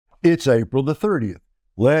It's April the 30th.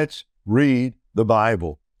 Let's read the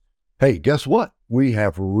Bible. Hey, guess what? We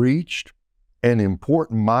have reached an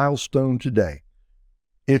important milestone today.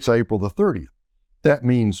 It's April the 30th. That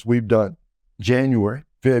means we've done January,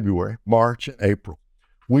 February, March, and April.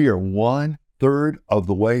 We are 1/3 of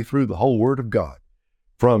the way through the whole Word of God.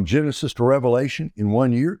 From Genesis to Revelation in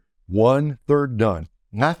 1 year, 1/3 done.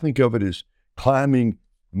 And I think of it as climbing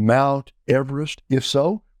Mount Everest. If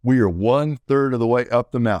so, we are 1/3 of the way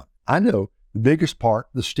up the mountain. I know the biggest part,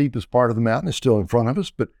 the steepest part of the mountain is still in front of us,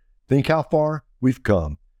 but think how far we've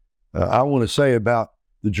come. I want to say about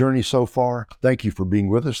the journey so far, thank you for being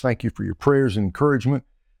with us. Thank you for your prayers and encouragement.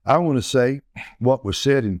 I want to say what was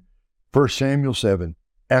said in 1 Samuel 7,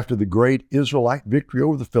 after the great Israelite victory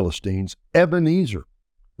over the Philistines, Ebenezer,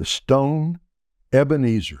 the stone,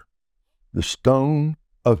 Ebenezer, the stone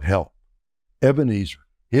of help. Ebenezer,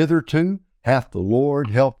 hitherto hath the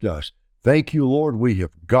Lord helped us. Thank you, Lord, we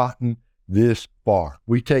have gotten this far.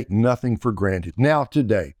 We take nothing for granted. Now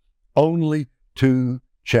today, only 2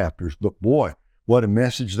 chapters, but boy, what a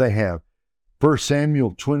message they have. 1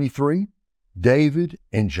 Samuel 23, David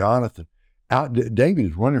and Jonathan. David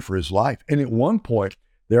is running for his life. And at one point,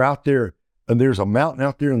 they're out there, and there's a mountain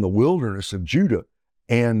out there in the wilderness of Judah.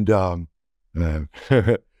 And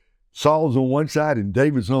Saul's on one side and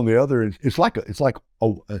David's on the other. And it's like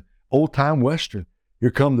an old-time Western. Here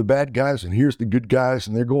come the bad guys, and here's the good guys,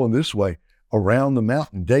 and they're going this way around the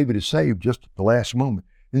mountain. David is saved just at the last moment.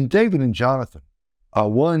 And David and Jonathan,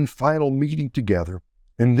 one final meeting together,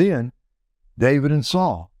 and then David and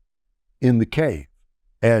Saul in the cave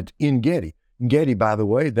at En-Gedi. En-Gedi, by the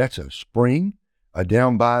way, that's a spring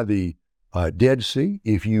down by the Dead Sea.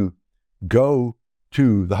 If you go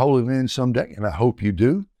to the Holy Land someday, and I hope you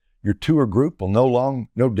do, your tour group will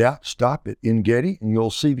no doubt stop at En-Gedi, and you'll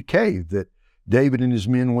see the cave that David and his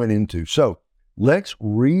men went into. So let's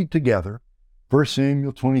read together 1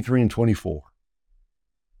 Samuel 23 and 24.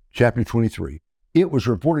 Chapter 23. It was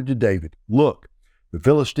reported to David, look, the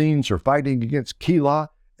Philistines are fighting against Keilah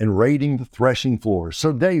and raiding the threshing floors.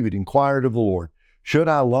 So David inquired of the Lord, should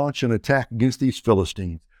I launch an attack against these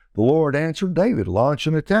Philistines? The Lord answered David, launch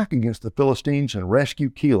an attack against the Philistines and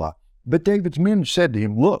rescue Keilah. But David's men said to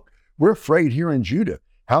him, look, we're afraid here in Judah.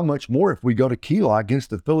 How much more if we go to Keilah against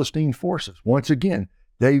the Philistine forces? Once again,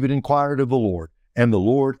 David inquired of the Lord, and the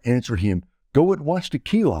Lord answered him, go at once to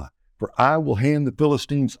Keilah, for I will hand the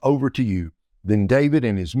Philistines over to you. Then David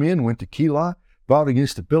and his men went to Keilah, fought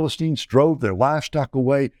against the Philistines, drove their livestock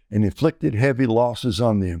away, and inflicted heavy losses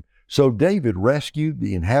on them. So David rescued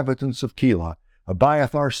the inhabitants of Keilah.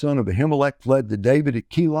 Abiathar, son of Ahimelech, fled to David at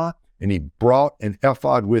Keilah, and he brought an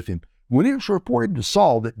ephod with him. When it was reported to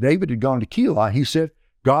Saul that David had gone to Keilah, he said,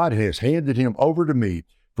 God has handed him over to me,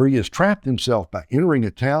 for he has trapped himself by entering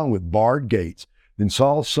a town with barred gates. Then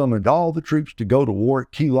Saul summoned all the troops to go to war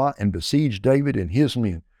at Keilah and besiege David and his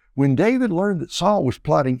men. When David learned that Saul was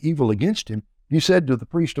plotting evil against him, he said to the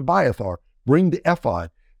priest Abiathar, bring the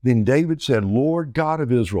ephod. Then David said, Lord God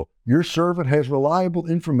of Israel, your servant has reliable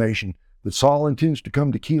information that Saul intends to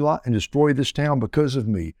come to Keilah and destroy this town because of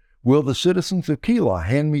me. Will the citizens of Keilah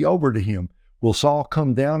hand me over to him? Will Saul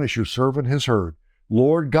come down as your servant has heard?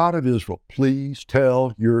 Lord God of Israel, please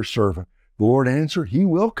tell your servant. The Lord answered, he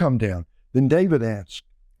will come down. Then David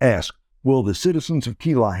asked, will the citizens of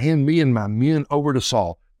Keilah hand me and my men over to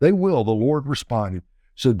Saul? They will, the Lord responded.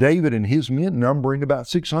 So David and his men, numbering about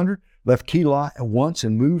 600, left Keilah at once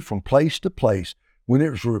and moved from place to place. When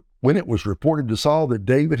it was reported to Saul that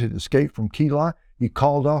David had escaped from Keilah, he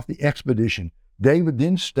called off the expedition. David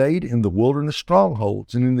then stayed in the wilderness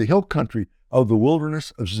strongholds and in the hill country of the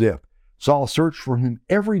wilderness of Ziph. Saul searched for him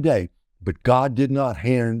every day, but God did not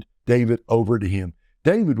hand David over to him.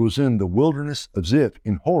 David was in the wilderness of Ziph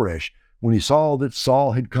in Horesh when he saw that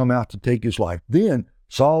Saul had come out to take his life. Then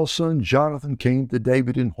Saul's son Jonathan came to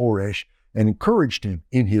David in Horesh and encouraged him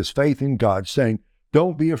in his faith in God, saying,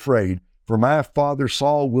 don't be afraid, for my father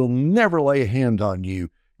Saul will never lay a hand on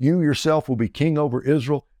you. You yourself will be king over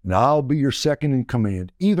Israel, and I'll be your second in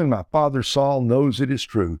command. Even my father Saul knows it is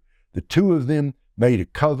true. The two of them made a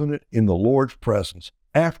covenant in the Lord's presence.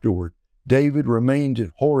 Afterward, David remained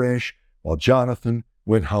in Horesh while Jonathan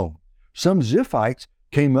went home. Some Ziphites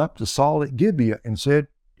came up to Saul at Gibeah and said,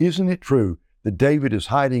 isn't it true that David is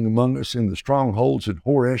hiding among us in the strongholds at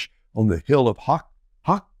Horesh on the hill of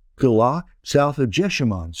Hachilah, south of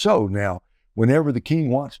Jeshimon? So now, whenever the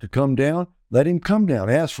king wants to come down, let him come down.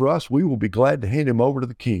 As for us, we will be glad to hand him over to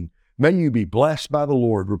the king. May you be blessed by the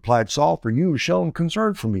Lord, replied Saul, for you have shown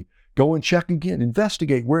concern for me. Go and check again.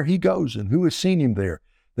 Investigate where he goes and who has seen him there.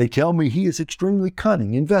 They tell me he is extremely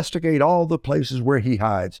cunning. Investigate all the places where he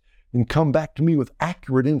hides. and come back to me with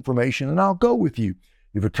accurate information, and I'll go with you.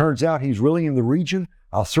 If it turns out he's really in the region,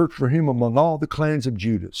 I'll search for him among all the clans of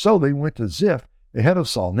Judah." So they went to Ziph ahead of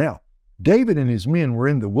Saul. Now, David and his men were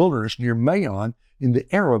in the wilderness near Maon in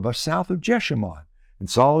the Arabah south of Jeshimon. And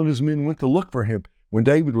Saul and his men went to look for him. When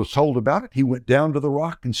David was told about it, he went down to the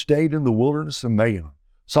rock and stayed in the wilderness of Maon.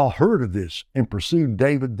 Saul heard of this and pursued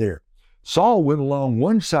David there. Saul went along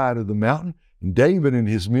one side of the mountain, and David and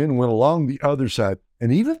his men went along the other side.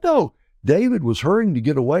 And even though David was hurrying to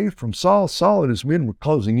get away from Saul, Saul and his men were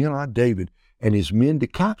closing in on David and his men to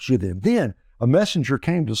capture them. Then a messenger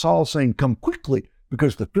came to Saul saying, "Come quickly,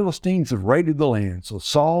 because the Philistines have raided the land." So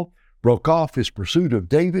Saul broke off his pursuit of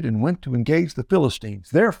David and went to engage the Philistines.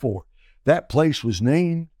 Therefore, that place was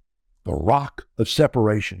named the Rock of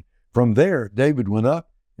Separation. From there, David went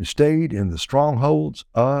up and stayed in the strongholds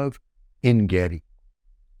of En-gedi.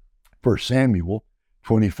 1 Samuel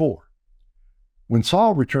 24. When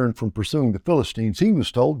Saul returned from pursuing the Philistines, he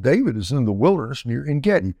was told, "David is in the wilderness near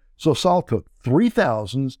En-gedi." So Saul took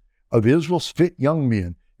 3,000 of Israel's fit young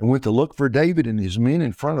men and went to look for David and his men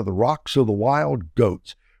in front of the rocks of the wild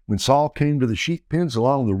goats. When Saul came to the sheep pens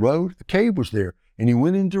along the road, a cave was there, and he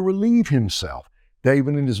went in to relieve himself.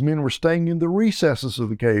 David and his men were staying in the recesses of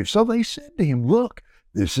the cave. So they said to him, "Look,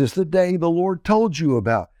 this is the day the Lord told you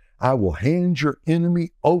about. I will hand your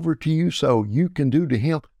enemy over to you so you can do to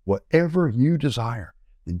him whatever you desire."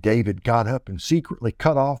 Then David got up and secretly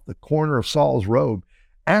cut off the corner of Saul's robe.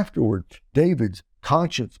 Afterward, David's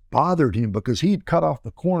conscience bothered him because he had cut off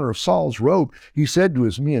the corner of Saul's robe. He said to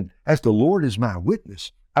his men, "As the Lord is my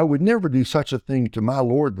witness, I would never do such a thing to my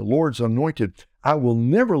Lord, the Lord's anointed. I will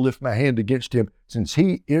never lift my hand against him, since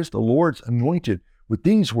he is the Lord's anointed." With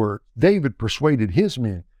these words, David persuaded his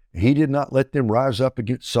men, and he did not let them rise up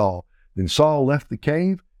against Saul. Then Saul left the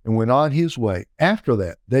cave and went on his way. After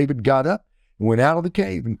that, David got up and went out of the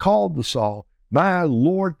cave and called to Saul, "My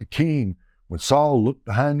Lord the king." When Saul looked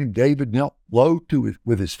behind him, David knelt low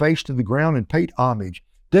with his face to the ground and paid homage.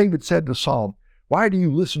 David said to Saul, "Why do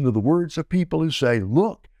you listen to the words of people who say,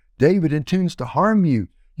 'Look, David intends to harm you'?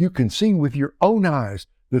 You can see with your own eyes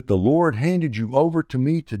that the Lord handed you over to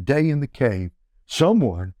me today in the cave.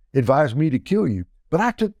 Someone advised me to kill you, but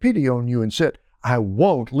I took pity on you and said, 'I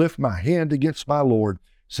won't lift my hand against my Lord,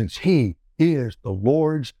 since he is the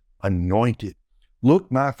Lord's anointed.'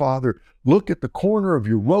 Look, my father, look at the corner of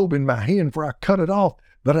your robe in my hand, for I cut it off,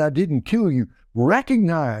 but I didn't kill you.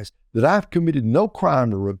 Recognize that I've committed no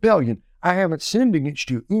crime or rebellion. I haven't sinned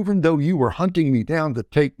against you, even though you were hunting me down to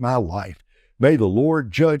take my life. May the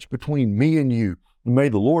Lord judge between me and you, and may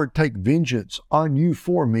the Lord take vengeance on you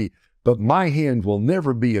for me, but my hand will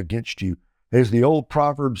never be against you. As the old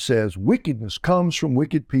proverb says, wickedness comes from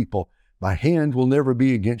wicked people. My hand will never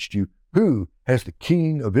be against you. Who has the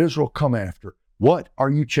king of Israel come after? What are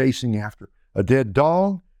you chasing after? A dead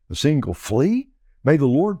dog? A single flea? May the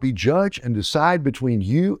Lord be judge and decide between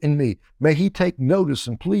you and me. May he take notice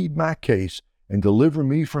and plead my case and deliver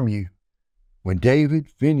me from you." When David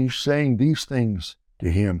finished saying these things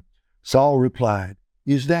to him, Saul replied,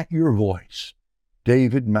 "Is that your voice,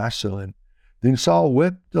 David, my son?" Then Saul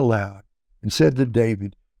wept aloud and said to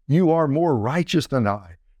David, "You are more righteous than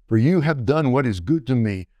I, for you have done what is good to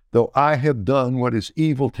me, though I have done what is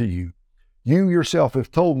evil to you. You yourself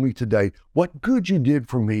have told me today what good you did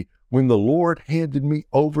for me. When the Lord handed me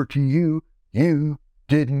over to you, you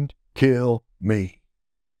didn't kill me."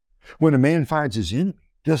 When a man finds his enemy,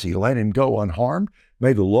 does he let him go unharmed?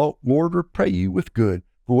 May the Lord repay you with good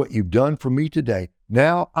for what you've done for me today.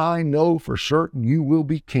 Now I know for certain you will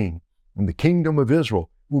be king, and the kingdom of Israel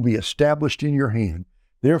will be established in your hand.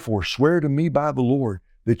 Therefore swear to me by the Lord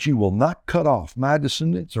that you will not cut off my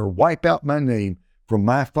descendants or wipe out my name from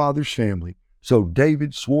my father's family. So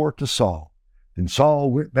David swore to Saul. Then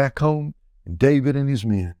Saul went back home, and David and his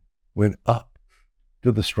men went up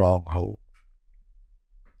to the stronghold.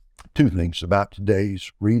 Two things about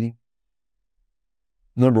today's reading.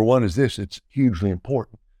 Number one is this, it's hugely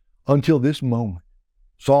important. Until this moment,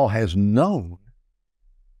 Saul has known,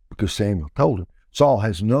 because Samuel told him, Saul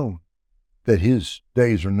has known that his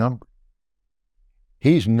days are numbered.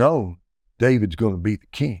 He's known David's going to be the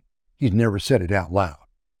king. He's never said it out loud.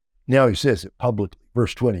 Now he says it publicly.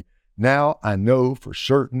 Verse 20, "Now I know for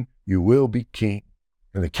certain you will be king,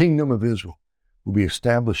 and the kingdom of Israel will be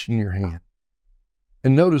established in your hand."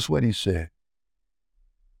 And notice what he said.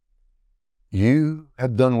 "You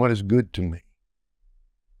have done what is good to me.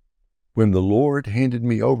 When the Lord handed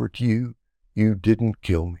me over to you, you didn't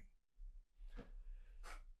kill me."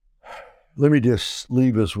 Let me just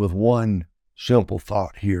leave us with one simple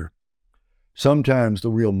thought here. Sometimes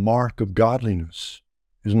the real mark of godliness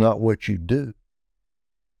is not what you do,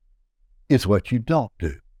 It's what you don't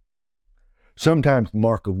do. Sometimes the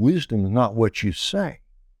mark of wisdom is not what you say,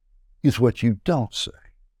 it's what you don't say.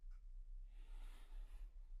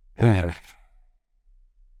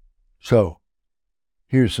 So,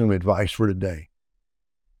 here's some advice for today.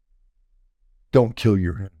 Don't kill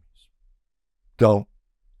your enemies. Don't.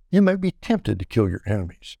 You may be tempted to kill your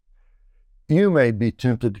enemies. You may be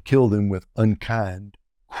tempted to kill them with unkind,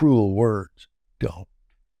 cruel words. Don't.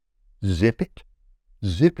 Zip it.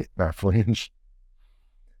 Zip it, my friends.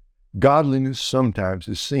 Godliness sometimes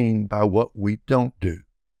is seen by what we don't do,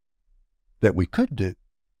 that we could do,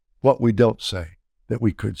 what we don't say, that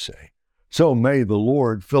we could say. So may the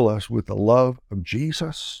Lord fill us with the love of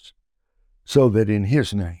Jesus, so that in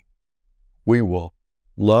His name we will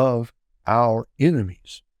love our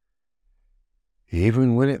enemies,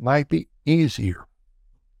 even when it might be easier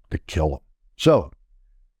to kill them. So,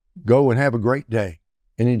 go and have a great day,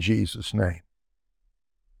 and in Jesus' name,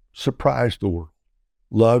 surprise the world.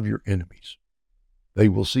 Love your enemies. They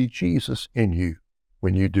will see Jesus in you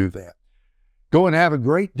when you do that. Go and have a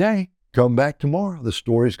great day. Come back tomorrow. The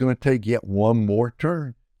story is going to take yet one more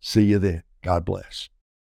turn. See you then. God bless.